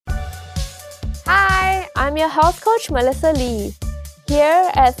I'm your health coach, Melissa Lee.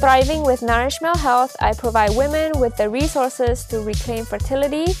 Here at Thriving with Nourishment Health, I provide women with the resources to reclaim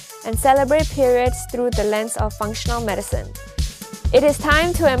fertility and celebrate periods through the lens of functional medicine. It is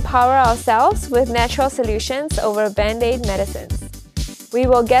time to empower ourselves with natural solutions over band-aid medicines. We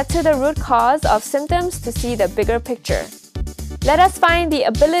will get to the root cause of symptoms to see the bigger picture. Let us find the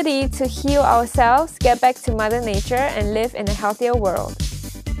ability to heal ourselves, get back to Mother Nature, and live in a healthier world.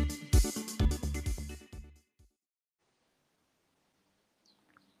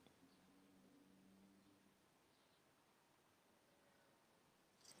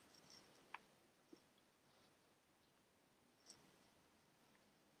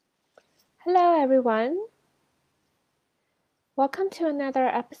 Hello everyone. Welcome to another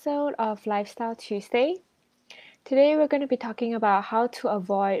episode of Lifestyle Tuesday. Today we're going to be talking about how to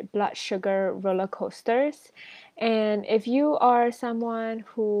avoid blood sugar roller coasters. And if you are someone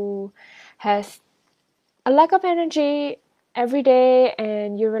who has a lack of energy every day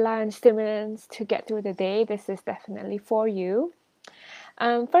and you rely on stimulants to get through the day, this is definitely for you.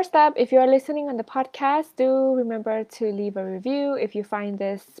 First up, if you are listening on the podcast, do remember to leave a review if you find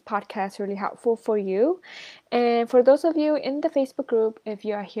this podcast really helpful for you. And for those of you in the Facebook group, if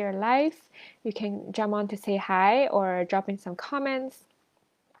you are here live, you can jump on to say hi or drop in some comments.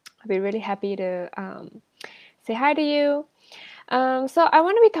 I'll be really happy to say hi to you. So I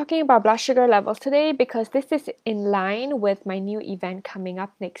want to be talking about blood sugar levels today because this is in line with my new event coming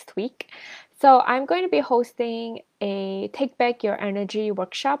up next week. So I'm going to be hosting a Take Back Your Energy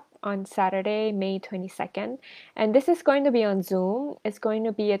workshop on Saturday, May 22nd. And this is going to be on Zoom. It's going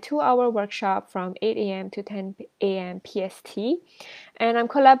to be a 2-hour workshop from 8 a.m. to 10 a.m. PST. And I'm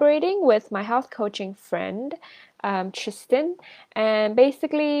collaborating with my health coaching friend, Tristan. And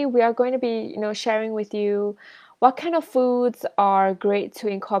basically, we are going to be, sharing with you what kind of foods are great to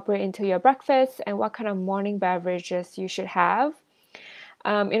incorporate into your breakfast and what kind of morning beverages you should have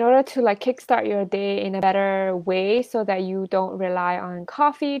in order to kickstart your day in a better way so that you don't rely on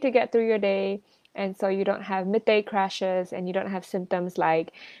coffee to get through your day, and so you don't have midday crashes and you don't have symptoms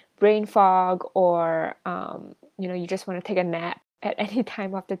like brain fog or you just want to take a nap at any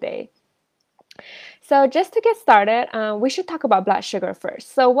time of the day. So just to get started, we should talk about blood sugar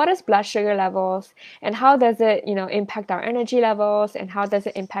first. So what is blood sugar levels and how does it, impact our energy levels and how does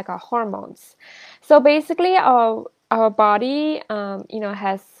it impact our hormones? So basically our body,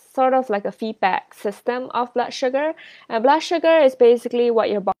 has sort of like a feedback system of blood sugar. And blood sugar is basically what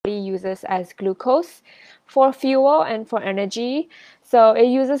your body uses as glucose for fuel and for energy. So it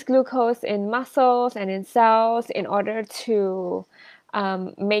uses glucose in muscles and in cells in order to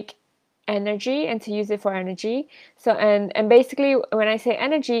make energy and to use it for energy. So and basically when I say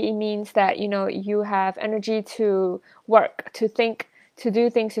energy, it means that you have energy to work, to think, to do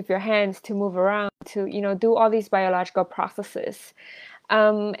things with your hands, to move around, to do all these biological processes.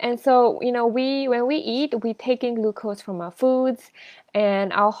 And so when we eat, we take in glucose from our foods,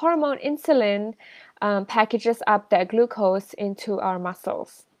 and our hormone insulin packages up that glucose into our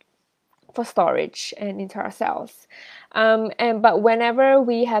muscles for storage and into our cells. But whenever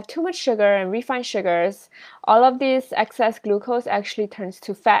we have too much sugar and refined sugars, all of this excess glucose actually turns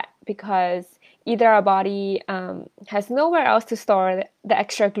to fat because either our body has nowhere else to store the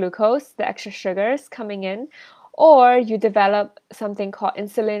extra glucose, the extra sugars coming in, or you develop something called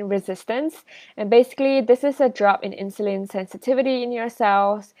insulin resistance. And basically, this is a drop in insulin sensitivity in your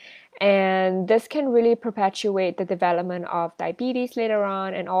cells. And this can really perpetuate the development of diabetes later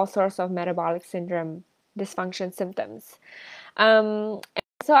on and all sorts of metabolic syndrome dysfunction symptoms. So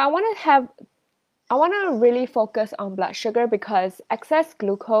I want to really focus on blood sugar because excess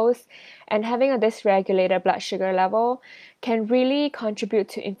glucose and having a dysregulated blood sugar level can really contribute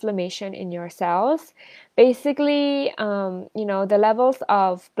to inflammation in your cells. Basically, the levels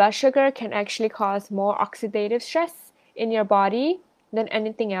of blood sugar can actually cause more oxidative stress in your body than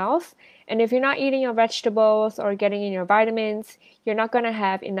anything else. And if you're not eating your vegetables or getting in your vitamins, you're not going to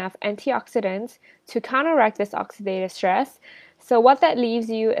have enough antioxidants to counteract this oxidative stress. So what that leaves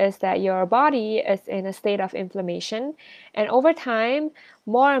you is that your body is in a state of inflammation, and over time,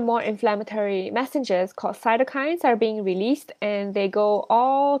 more and more inflammatory messages called cytokines are being released, and they go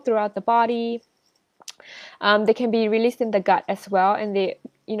all throughout the body. They can be released in the gut as well, and they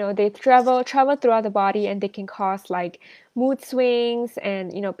travel throughout the body, and they can cause mood swings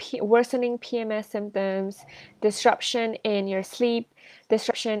and worsening PMS symptoms, disruption in your sleep,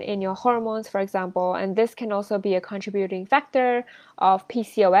 disruption in your hormones, for example. And this can also be a contributing factor of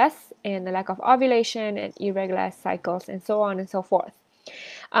PCOS and the lack of ovulation and irregular cycles and so on and so forth.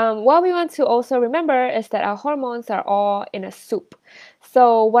 What we want to also remember is that our hormones are all in a soup.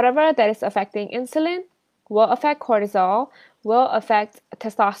 So whatever that is affecting insulin will affect cortisol, will affect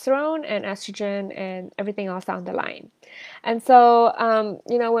testosterone and estrogen and everything else down the line. And so,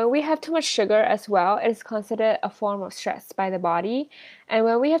 when we have too much sugar as well, it is considered a form of stress by the body. And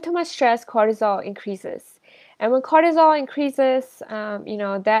when we have too much stress, cortisol increases. And when cortisol increases,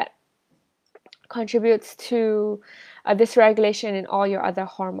 that contributes to a dysregulation in all your other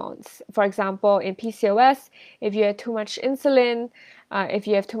hormones. For example, in PCOS, if you have too much insulin, if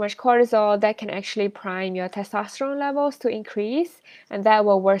you have too much cortisol, that can actually prime your testosterone levels to increase, and that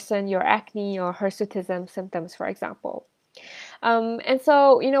will worsen your acne or hirsutism symptoms, for example. And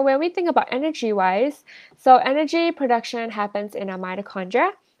so, when we think about energy-wise, so energy production happens in our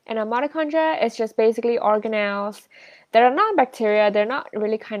mitochondria, and our mitochondria is just basically organelles that are not bacteria. They're not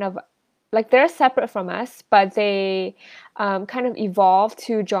really kind of like they're separate from us, but they kind of evolved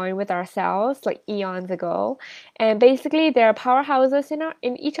to join with our cells like eons ago. And basically, they're powerhouses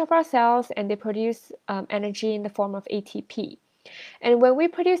in each of our cells, and they produce energy in the form of ATP. And when we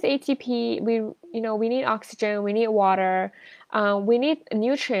produce ATP, we need oxygen, we need water, we need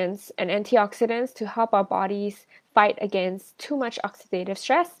nutrients and antioxidants to help our bodies fight against too much oxidative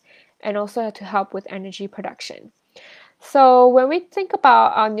stress, and also to help with energy production. So when we think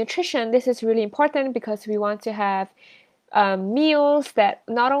about our nutrition, this is really important because we want to have meals that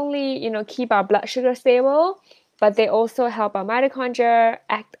not only keep our blood sugar stable, but they also help our mitochondria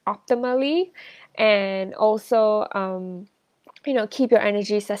act optimally, and also keep your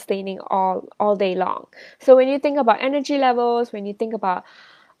energy sustaining all day long. So when you think about energy levels, when you think about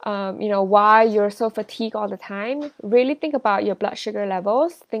why you're so fatigued all the time, really think about your blood sugar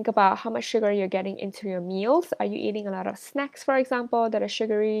levels. Think about how much sugar you're getting into your meals. Are you eating a lot of snacks, for example, that are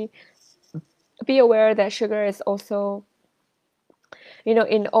sugary? Be aware that sugar is also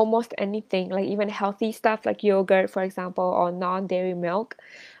in almost anything, like even healthy stuff like yogurt, for example, or non-dairy milk.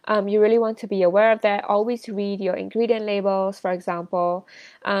 You really want to be aware of that. Always read your ingredient labels, for example.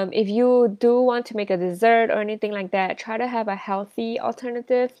 If you do want to make a dessert or anything like that, try to have a healthy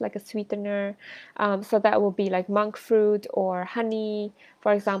alternative, like a sweetener. So that will be like monk fruit or honey,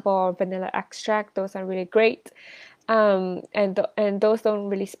 for example, or vanilla extract. Those are really great. And those don't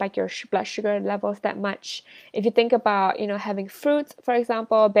really spike your blood sugar levels that much. If you think about having fruits, for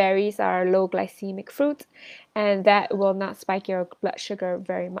example, berries are low glycemic fruit, and that will not spike your blood sugar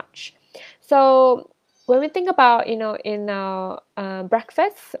very much. So when we think about in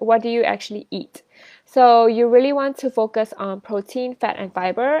breakfast, what do you actually eat? So you really want to focus on protein, fat, and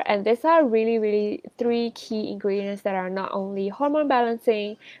fiber, and these are really three key ingredients that are not only hormone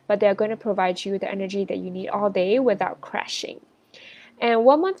balancing, but they're going to provide you the energy that you need all day without crashing. And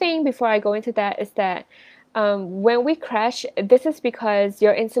one more thing before I go into that is that when we crash, this is because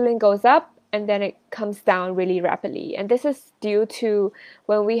your insulin goes up and then it comes down really rapidly. And this is due to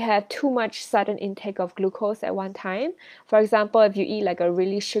when we have too much sudden intake of glucose at one time. For example, if you eat like a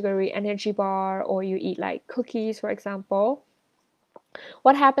really sugary energy bar, or you eat like cookies, for example,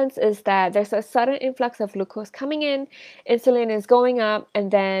 what happens is that there's a sudden influx of glucose coming in, insulin is going up,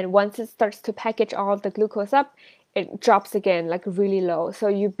 and then once it starts to package all of the glucose up, it drops again like really low. So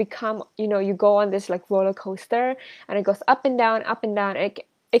you become, you go on this like roller coaster, and it goes up and down, up and down.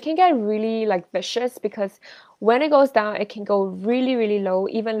 It can get really like vicious, because when it goes down, it can go really low,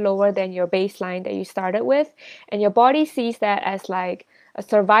 even lower than your baseline that you started with. And your body sees that as like a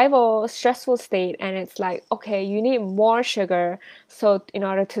survival stressful state, and it's like, okay, you need more sugar so in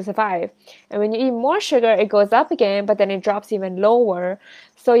order to survive. And when you eat more sugar, it goes up again, but then it drops even lower.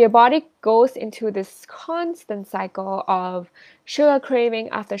 So your body goes into this constant cycle of sugar craving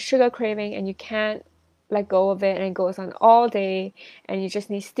after sugar craving, and you can't let go of it, and it goes on all day, and you just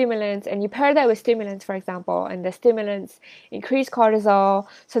need stimulants, and you pair that with stimulants, for example, and the stimulants increase cortisol,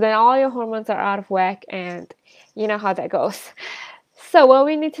 so then all your hormones are out of whack, and you know how that goes. So what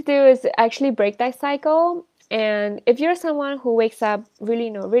we need to do is actually break that cycle. And if you're someone who wakes up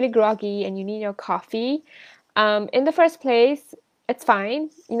really groggy and you need your coffee, in the first place, it's fine.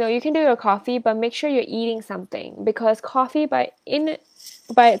 You can do your coffee, but make sure you're eating something, because coffee by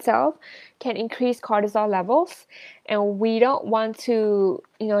itself can increase cortisol levels, and we don't want to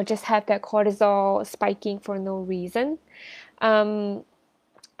just have that cortisol spiking for no reason.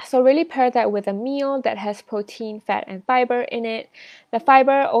 So really pair that with a meal that has protein, fat, and fiber in it. The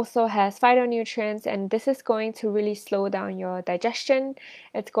fiber also has phytonutrients, and this is going to really slow down your digestion.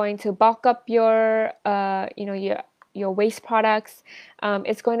 It's going to bulk up your your waste products.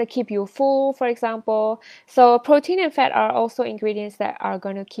 It's going to keep you full, for example. So protein and fat are also ingredients that are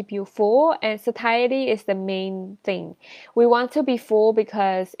going to keep you full, and satiety is the main thing. We want to be full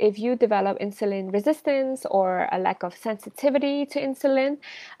because if you develop insulin resistance or a lack of sensitivity to insulin,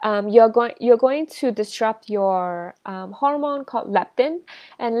 you're going to disrupt your hormone called leptin,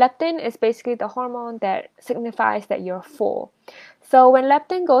 and leptin is basically the hormone that signifies that you're full. So when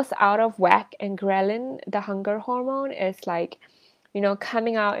leptin goes out of whack and ghrelin, the hunger hormone, is like,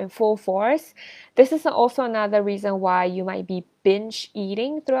 coming out in full force, this is also another reason why you might be binge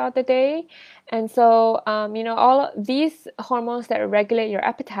eating throughout the day. And so, all these hormones that regulate your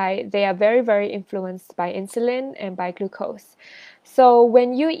appetite, they are very, very influenced by insulin and by glucose. So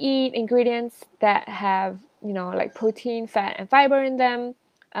when you eat ingredients that have, like protein, fat, and fiber in them,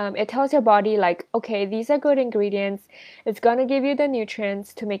 it tells your body like, okay, these are good ingredients. It's going to give you the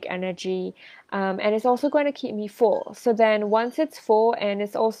nutrients to make energy, and it's also going to keep me full. So then once it's full, and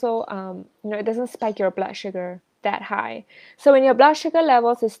it's also, it doesn't spike your blood sugar that high. So when your blood sugar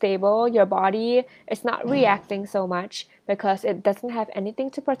levels is stable, your body is not reacting so much because it doesn't have anything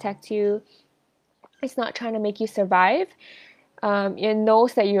to protect you. It's not trying to make you survive. It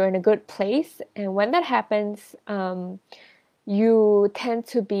knows that you're in a good place. And when that happens, you tend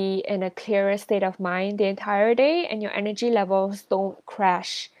to be in a clearer state of mind the entire day, and your energy levels don't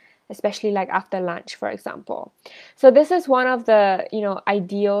crash, especially like after lunch, for example. So this is one of the,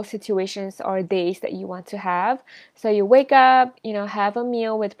 ideal situations or days that you want to have. So you wake up, have a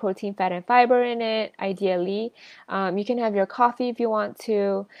meal with protein, fat, and fiber in it, ideally. You can have your coffee if you want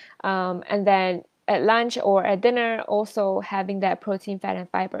to, and then at lunch or at dinner, also having that protein, fat, and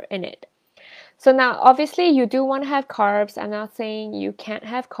fiber in it. So now, obviously, you do want to have carbs. I'm not saying you can't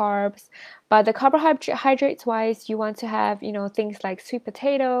have carbs, but the carbohydrates wise, you want to have, things like sweet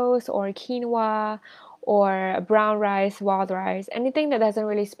potatoes or quinoa or brown rice, wild rice, anything that doesn't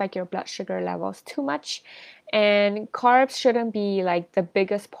really spike your blood sugar levels too much. And carbs shouldn't be like the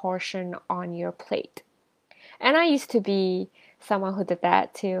biggest portion on your plate. And I used to be someone who did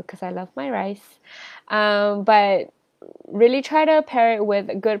that too because I love my rice. But really try to pair it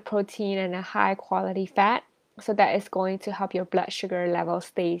with good protein and a high quality fat, so that is going to help your blood sugar level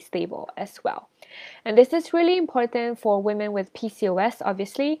stay stable as well. And this is really important for women with PCOS,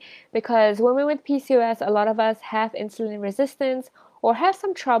 obviously, because women with PCOS, a lot of us have insulin resistance or have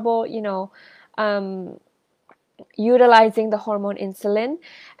some trouble, utilizing the hormone insulin.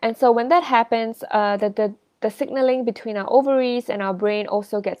 And so when that happens, the signaling between our ovaries and our brain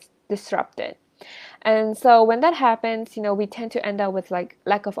also gets disrupted. And so when that happens, we tend to end up with like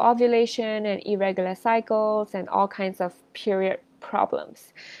lack of ovulation and irregular cycles and all kinds of period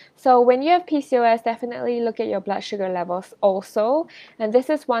problems. So when you have PCOS, definitely look at your blood sugar levels also. And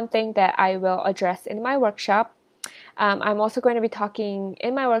this is one thing that I will address in my workshop. I'm also going to be talking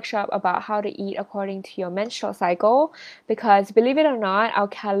in my workshop about how to eat according to your menstrual cycle, because believe it or not, our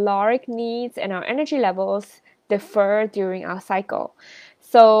caloric needs and our energy levels differ during our cycle.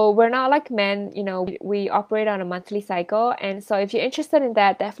 So we're not like men, we operate on a monthly cycle. And so if you're interested in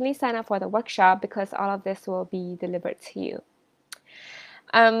that, definitely sign up for the workshop because all of this will be delivered to you.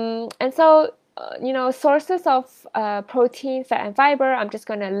 And so, sources of protein, fat, and fiber, I'm just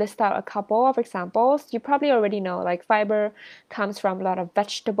going to list out a couple of examples. You probably already know, like fiber comes from a lot of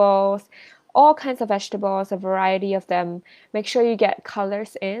vegetables, all kinds of vegetables, a variety of them. Make sure you get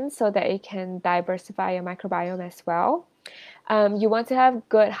colors in so that it can diversify your microbiome as well. You want to have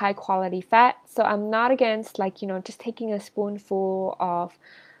good high quality fat. So I'm not against just taking a spoonful of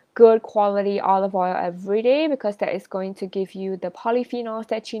good quality olive oil every day, because that is going to give you the polyphenols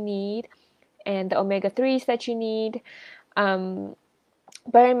that you need and the omega-3s that you need.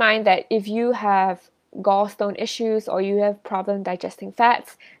 Bear in mind that if you have gallstone issues or you have problem digesting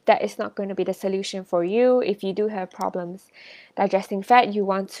fats, that is not going to be the solution for you. If you do have problems digesting fat, you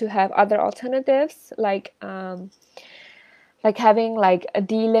want to have other alternatives like having like a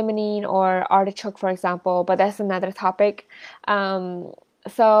D-limonene or artichoke, for example, but that's another topic.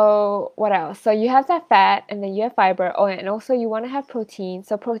 So what else? So you have that fat and then you have fiber. Oh, and also you want to have protein.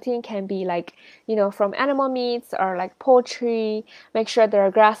 So protein can be like, from animal meats or like poultry. Make sure they're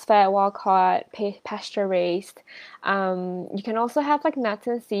grass-fed, wild-caught, pasture-raised. You can also have like nuts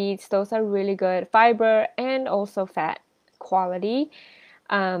and seeds. Those are really good fiber and also fat quality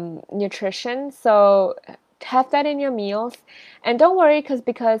nutrition. So have that in your meals. And don't worry,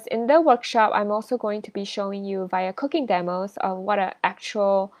 because in the workshop I'm also going to be showing you via cooking demos of what an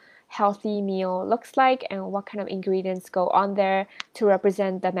actual healthy meal looks like and what kind of ingredients go on there to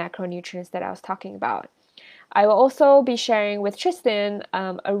represent the macronutrients that I was talking about. I will also be sharing with Tristan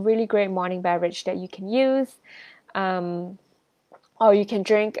a really great morning beverage that you can use. or you can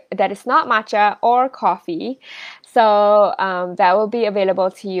drink that is not matcha or coffee. So that will be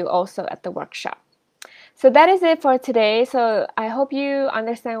available to you also at the workshop. So that is it for today. So I hope you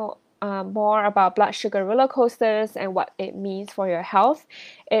understand more about blood sugar roller coasters and what it means for your health.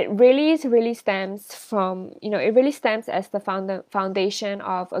 It really stems from, it really stems as the foundation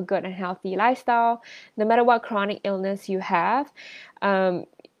of a good and healthy lifestyle, no matter what chronic illness you have.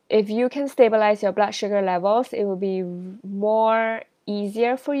 If you can stabilize your blood sugar levels, it will be more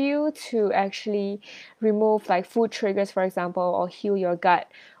easier for you to actually remove like food triggers, for example, or heal your gut,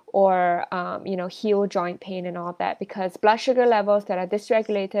 or heal joint pain and all that, because blood sugar levels that are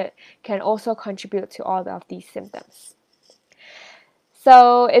dysregulated can also contribute to all of these symptoms.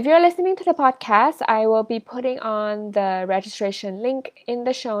 So if you're listening to the podcast, I will be putting on the registration link in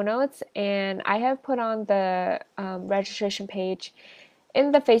the show notes, and I have put on the registration page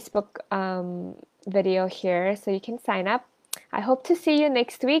in the Facebook video here, so you can sign up. I hope to see you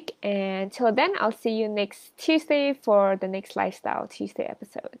next week, and till then, I'll see you next Tuesday for the next Lifestyle Tuesday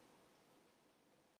episode.